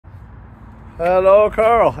Hello,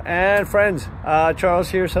 Carl and friends. Charles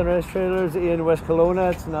here, Sunrise Trailers in West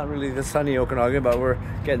Kelowna. It's not really the sunny Okanagan, but we're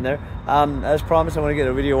getting there. As promised, I want to get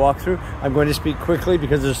a video walkthrough. I'm going to speak quickly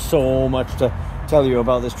because there's so much to tell you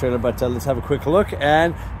about this trailer, but let's have a quick look.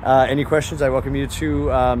 And any questions, I welcome you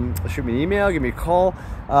to shoot me an email, give me a call.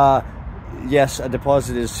 Yes, a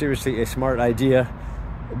deposit is seriously a smart idea,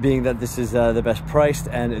 being that this is the best priced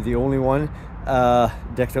and the only one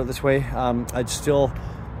decked out this way. I'd still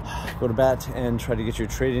go to bat and try to get your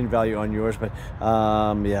trade-in value on yours, but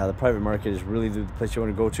yeah, the private market is really the place you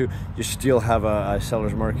want to go to. You still have a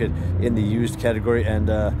seller's market in the used category, and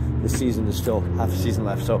the season is still half a season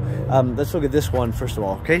left. So let's look at this one first of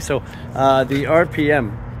all. Okay, so the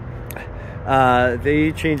RPM,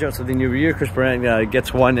 they change out something new every year. Chris Brand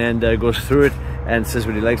gets one and goes through it and says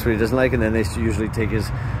what he likes, what he doesn't like, and then they usually take his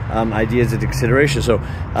ideas into consideration. So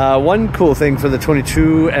one cool thing for the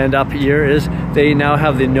 22 and up year is they now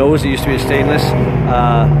have the nose. It used to be a stainless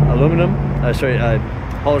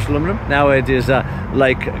polished aluminum. Now it is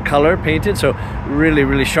like color painted, so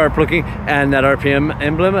really sharp looking, and that RPM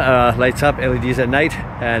emblem lights up LEDs at night,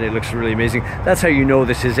 and it looks really amazing. That's how you know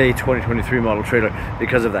this is a 2023 model trailer,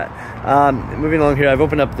 because of that. Moving along here, I've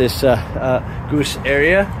opened up this Goose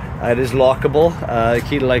area. It is lockable.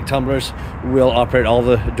 Key to like tumblers will operate all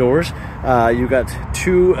the doors. You got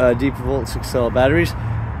two deep volt 6-cell batteries.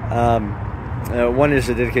 One is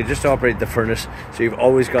dedicated just to operate the furnace, so you've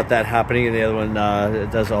always got that happening, and the other one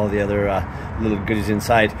does all the other little goodies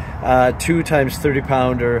inside. 2 times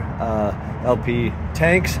 30-pounder LP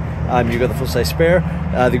tanks. You got the full-size spare.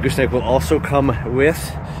 The Gooseneck will also come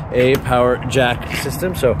with a power jack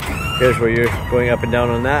system, so here's where you're going up and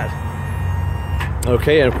down on that.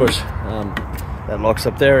 Okay, and of course that locks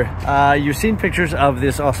up there. You've seen pictures of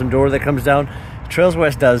this awesome door that comes down. Trails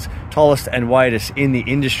West does tallest and widest in the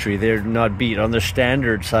industry. They're not beat. On their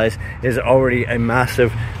standard size is already a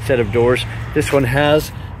massive set of doors. This one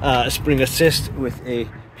has a spring assist with a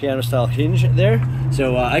piano style hinge there,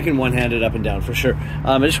 so I can one-hand it up and down for sure.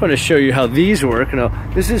 I just want to show you how these work. Now,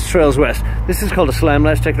 this is Trails West. This is called a slam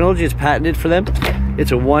latch technology. It's patented for them.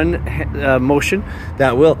 It's a one motion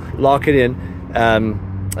that will lock it in,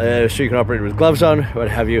 so you can operate it with gloves on, what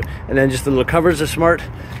have you. And then just the little covers are smart.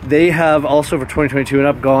 They have also, for 2022 and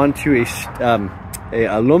up, gone to a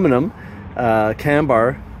aluminum cam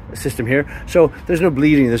bar system here, so there's no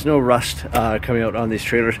bleeding, there's no rust coming out on these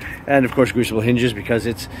trailers. And of course, greasable hinges, because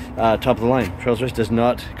it's top of the line. Trails West does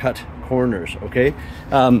not cut corners. Okay,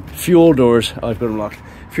 fuel doors, I've got them locked.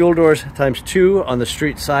 Fuel doors ×2 on the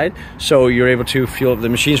street side, so you're able to fuel up the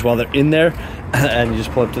machines while they're in there, and you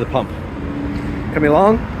just pull up to the pump. Coming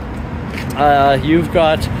along, you've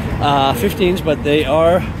got 15s, but they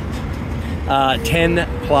are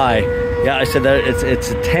 10 ply. Yeah, I said that.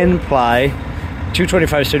 It's a 10 ply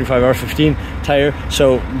 225 75 R15 tire,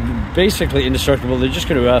 so basically indestructible. They're just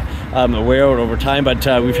going to wear out over time, but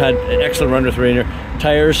we've had an excellent run with Rainier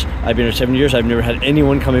tires. I've been here 7 years. I've never had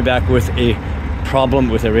anyone coming back with a problem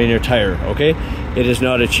with a Rainier tire. Okay, it is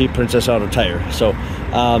not a cheap Princess Auto tire. So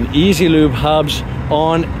easy lube hubs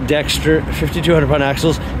on Dexter 5,200 pound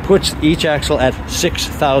axles, puts each axle at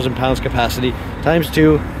 6,000 pounds capacity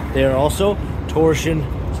 ×2. They are also torsion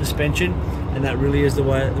suspension, and that really is the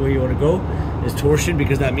way you want to go, is torsion,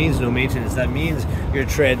 because that means no maintenance. That means your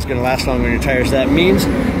tread's going to last longer on your tires. That means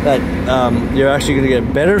that you're actually going to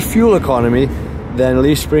get better fuel economy than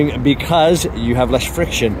leaf spring, because you have less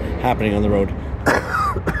friction happening on the road.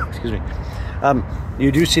 Excuse me.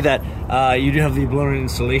 You do see that you do have the blown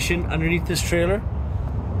insulation underneath this trailer.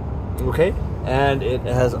 Okay, and it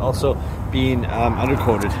has also been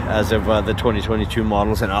undercoated as of the 2022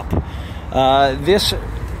 models and up. This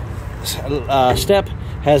step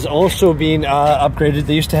has also been upgraded.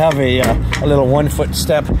 They used to have a little 1-foot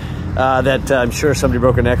step that I'm sure somebody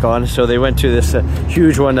broke a neck on, so they went to this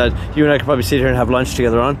huge one that you and I could probably sit here and have lunch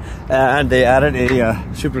together on, and they added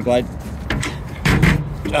a Super Glide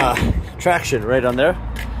traction right on there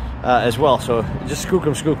as well. So just skook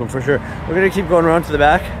them for sure. We're going to keep going around to the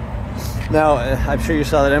back. Now, I'm sure you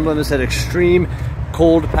saw that emblem. It said extreme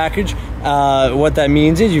cold package. What that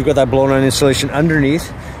means is you've got that blown on insulation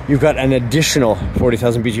underneath. You've got an additional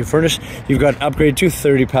 40,000 BTU furnace. You've got upgrade to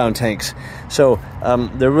 30-pound tanks. So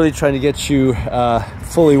they're really trying to get you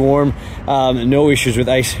fully warm. No issues with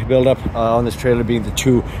ice buildup on this trailer, being the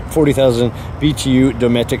two 40,000 BTU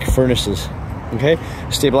Dometic furnaces. Okay,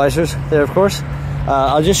 stabilizers there, of course.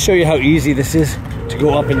 I'll just show you how easy this is to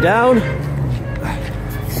go up and down.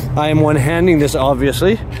 I am one-handing this,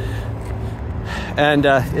 obviously, and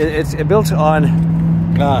it's built on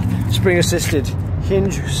spring-assisted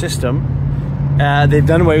hinge system They've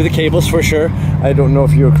done away with the cables for sure. I don't know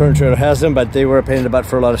if your current trailer has them, but they were a pain in the butt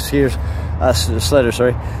for a lot of skiers, sledders,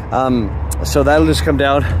 sorry. So that'll just come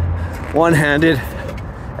down one-handed,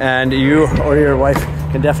 and you or your wife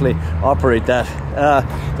can definitely operate that.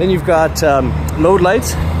 Then you've got load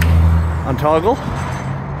lights on toggle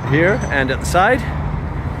here and at the side.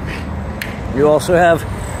 You also have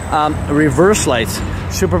reverse lights,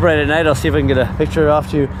 super bright at night. I'll see if I can get a picture off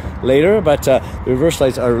to you later, but reverse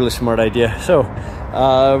lights are a really smart idea. So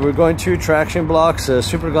we're going to traction blocks.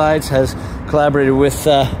 Superglides has collaborated with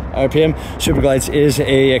RPM. Superglides is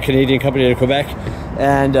a Canadian company out of Quebec,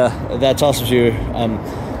 and that's awesome, so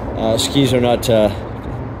your skis are not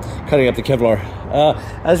cutting up the Kevlar.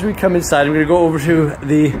 As we come inside, I'm going to go over to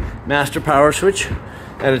the master power switch,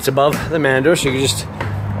 and it's above the man door, so you can just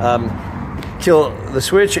kill the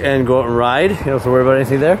switch and go out and ride. You don't have to worry about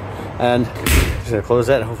anything there. And I'm just going to close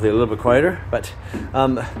that, hopefully a little bit quieter. But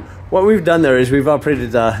what we've done there is we've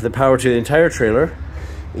operated the power to the entire trailer.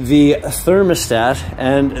 The thermostat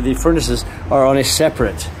and the furnaces are on a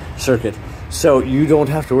separate circuit, so you don't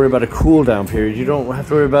have to worry about a cool down period. You don't have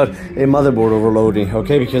to worry about a motherboard overloading,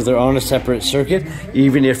 okay, because they're on a separate circuit.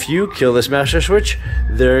 Even if you kill this master switch,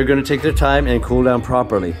 they're going to take their time and cool down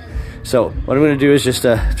properly. So what I'm going to do is just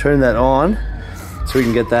turn that on so we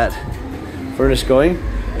can get that furnace going.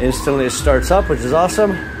 Instantly it starts up, which is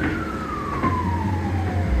awesome.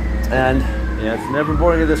 And yeah, it's never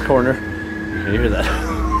boring at this corner. Can you hear that?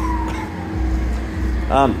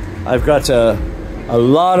 I've got a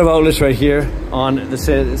lot of outlets right here on the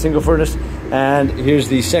single furnace, and here's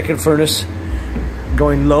the second furnace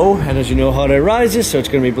going low, and as you know, hot air rises, so it's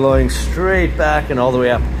going to be blowing straight back and all the way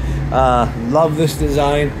up. Love this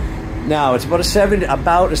design. Now it's about a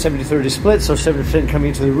 70-30 split, so 70% coming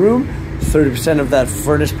into the room, 30% of that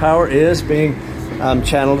furnace power is being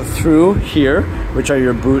channeled through here, which are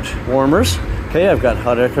your boot warmers. Okay, I've got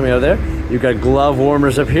hot air coming out of there. You've got glove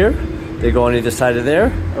warmers up here. They go on either side of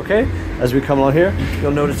there. Okay, as we come along here,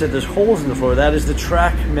 you'll notice that there's holes in the floor. That is the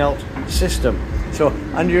track melt system. So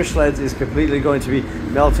under your sleds is completely going to be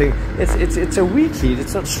melting. It's a weak heat.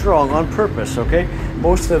 It's not strong on purpose. Okay,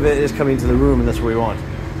 most of it is coming to the room, and that's what we want.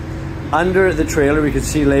 Under the trailer, we can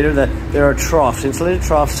see later that there are troughs, insulated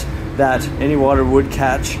troughs that any water would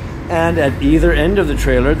catch. And at either end of the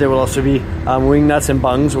trailer, there will also be wing nuts and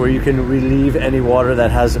bungs where you can relieve any water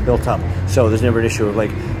that has built up. So there's never an issue of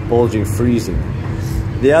like bulging, freezing.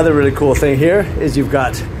 The other really cool thing here is you've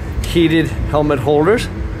got heated helmet holders,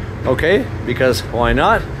 okay, because why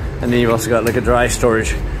not? And then you've also got like a dry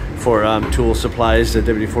storage for tool supplies, the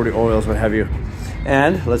WD-40 oils, what have you.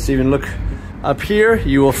 And let's even look up here.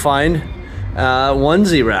 You will find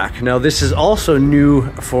onesie rack. Now this is also new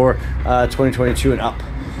for 2022 and up.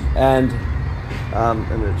 And I'm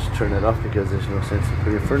going to just turn that off because there's no sense in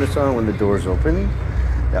putting a furnace on when the door's open.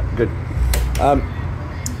 Yeah, good.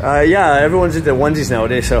 Yeah, everyone's into onesies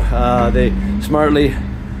nowadays, so they smartly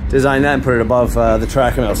designed that and put it above the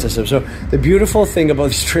track mount system. So the beautiful thing about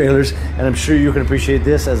these trailers, and I'm sure you can appreciate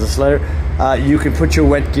this as a sledder, you can put your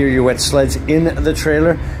wet gear, your wet sleds in the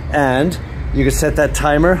trailer, and you can set that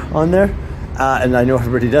timer on there. And I know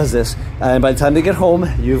everybody does this. And by the time they get home,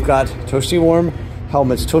 you've got toasty warm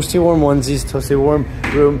helmets, toasty warm onesies, toasty warm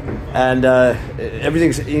room, and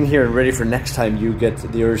everything's in here and ready for next time you get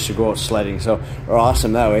the urge to go out sledding. So we're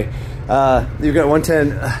awesome that way. You've got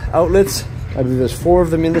 110 outlets. I believe there's 4 of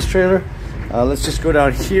them in this trailer. Let's just go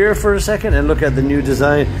down here for a second and look at the new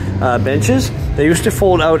design benches. They used to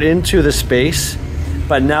fold out into the space,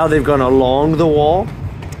 but now they've gone along the wall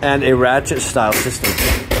and a ratchet style system.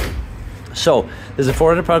 So there's a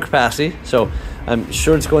 400-pound capacity, so I'm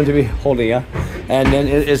sure it's going to be holding you. And then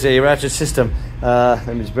it is a ratchet system. Let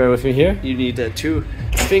me just bear with me here. You need 2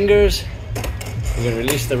 fingers. You're going to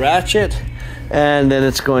release the ratchet, and then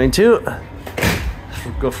it's going to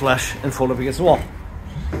go flush and fold up against the wall.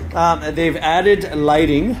 They've added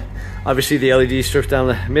lighting. Obviously the LED strips down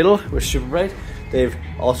the middle, which is super bright. They've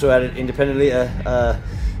also added independently a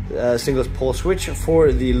single pole switch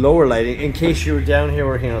for the lower lighting in case you're down here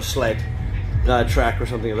working on a sled track or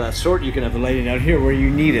something of that sort. You can have the lighting out here where you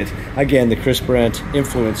need it. Again, the Chris Brandt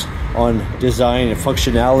influence on design and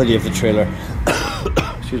functionality of the trailer.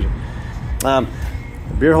 Excuse me.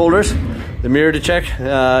 Beer holders, the mirror to check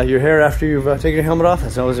your hair after you've taken your helmet off.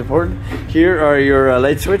 That's always important. Here are your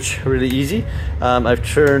light switch, really easy. I've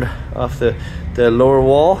turned off the lower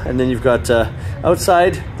wall, and then you've got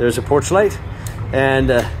outside, there's a porch light,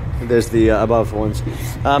 and there's the above ones.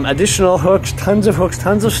 Additional hooks, tons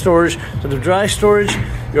of storage, sort of dry storage.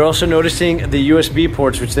 You're also noticing the USB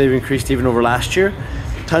ports, which they've increased even over last year.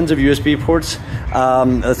 tons of USB ports.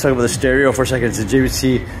 Let's talk about the stereo for a second. It's a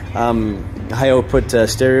JVC high output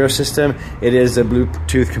stereo system. It is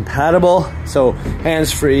Bluetooth compatible, so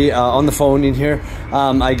hands-free on the phone in here.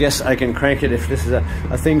 I guess I can crank it if this is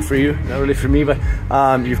a thing for you, not really for me, but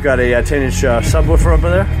you've got a 10-inch subwoofer up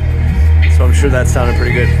there, so I'm sure that sounded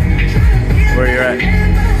pretty good where you're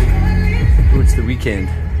at. Ooh, it's the weekend.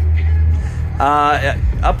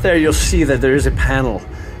 Up there you'll see that there is a panel,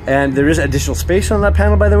 and there is additional space on that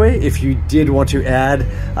panel, by the way. If you did want to add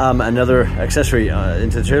another accessory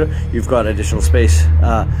into the trailer, you've got additional space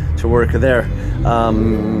to work there.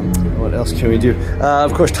 What else can we do?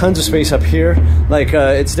 Of course, tons of space up here. Like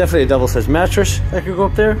it's definitely a double-sized mattress that could go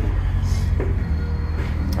up there.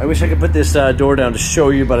 I wish I could put this door down to show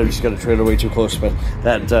you, but I've just got a trailer way too close, but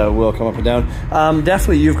that will come up and down.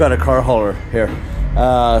 Definitely you've got a car hauler here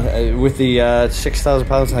with the 6,000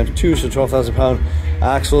 pounds times 2, so 12,000 pound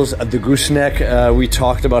axles. The Gooseneck, we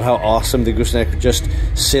talked about how awesome the Gooseneck just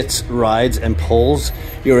sits, rides, and pulls.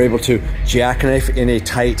 You're able to jackknife in a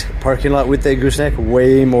tight parking lot with the Gooseneck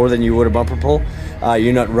way more than you would a bumper pull.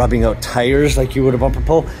 You're not rubbing out tires like you would a bumper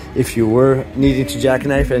pull if you were needing to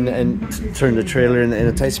jackknife and turn the trailer in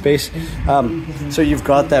a tight space. So you've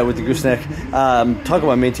got that with the Gooseneck. Talk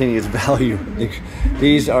about maintaining its value.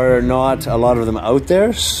 These are not a lot of them out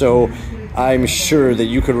there, so I'm sure that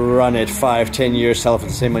you could run it 5-10 years, sell it for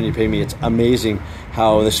the same money you pay me. It's amazing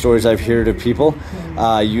how the stories I've heard of people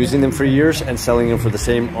using them for years and selling them for the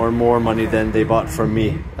same or more money than they bought from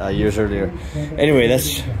me years earlier. Anyway,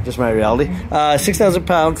 that's just my reality. 6,000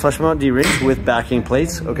 pound flush mount D-rings with backing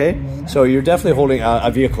plates, okay? So you're definitely holding a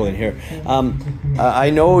vehicle in here. I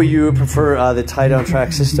know you prefer the tie-down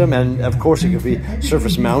track system, and of course it could be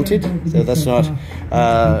surface mounted, so that's not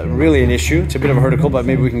really an issue. It's a bit of a vertical, but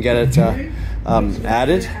maybe we can get it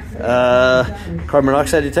added. Carbon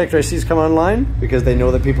monoxide detector I see has come online because they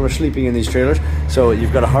know that people are sleeping in these trailers. So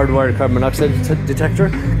you've got a hardwired carbon monoxide detector.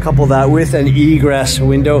 Couple that with an egress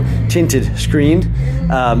window, tinted, screened.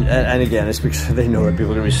 And again, it's because they know that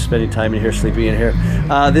people are going to be spending time in here, sleeping in here.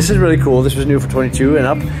 This is really cool. This was new for 22 and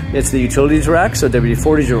up. It's the utilities rack, so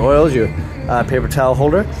WD-40s, your oils, your paper towel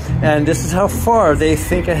holder. And this is how far they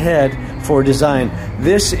think ahead for design.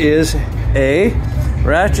 This is a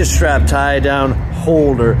ratchet strap tie down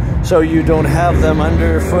holder, so you don't have them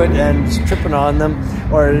underfoot and tripping on them,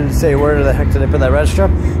 or say, where the heck did I put that ratchet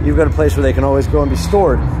strap? You've got a place where they can always go and be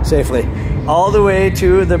stored safely. All the way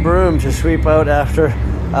to the broom to sweep out after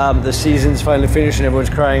the season's finally finished and everyone's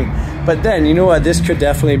crying. But then, you know what, this could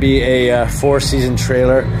definitely be a 4-season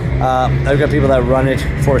trailer. I've got people that run it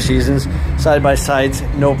 4 seasons, side by sides,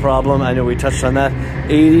 no problem. I know we touched on that.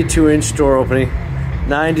 82-inch door opening,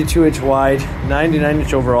 92-inch wide,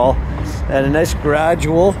 99-inch overall, and a nice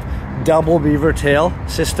gradual double beaver tail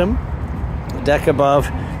system. Deck above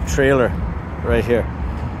trailer right here.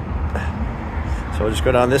 So we'll just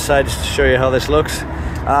go down this side just to show you how this looks.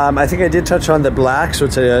 I think I did touch on the black, so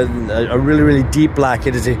it's a really, really deep black.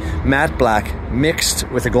 It is a matte black mixed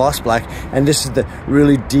with a gloss black, and this is the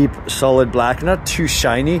really deep, solid black, not too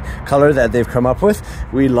shiny color that they've come up with.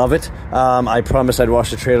 We love it. I promised I'd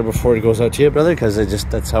wash the trailer before it goes out to you, brother, because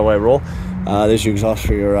that's how I roll. There's your exhaust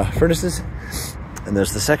for your furnaces, and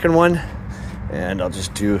there's the second one. And I'll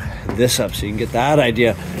just do this up so you can get that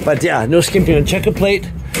idea. But yeah, no skimping on checker plate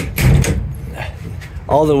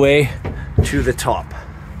all the way to the top.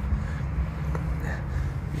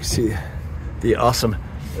 You see the awesome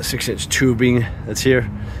 6-inch tubing that's here.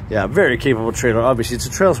 Yeah, very capable trailer. Obviously, it's a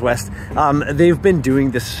Trails West. They've been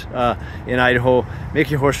doing this in Idaho,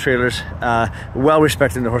 making horse trailers, well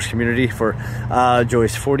respected in the horse community for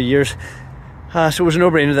Joey's 40 years. So it was a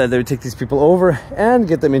no-brainer that they would take these people over and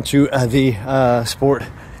get them into the sport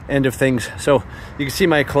end of things. So you can see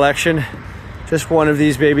my collection, just one of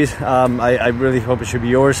these babies. I really hope it should be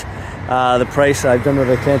yours. The price, I've done what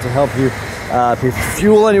I can to help you pay for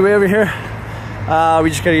fuel anyway over here. We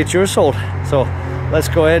just gotta get yours sold. So let's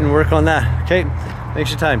go ahead and work on that. Okay,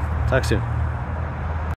 thanks for your time. Talk soon.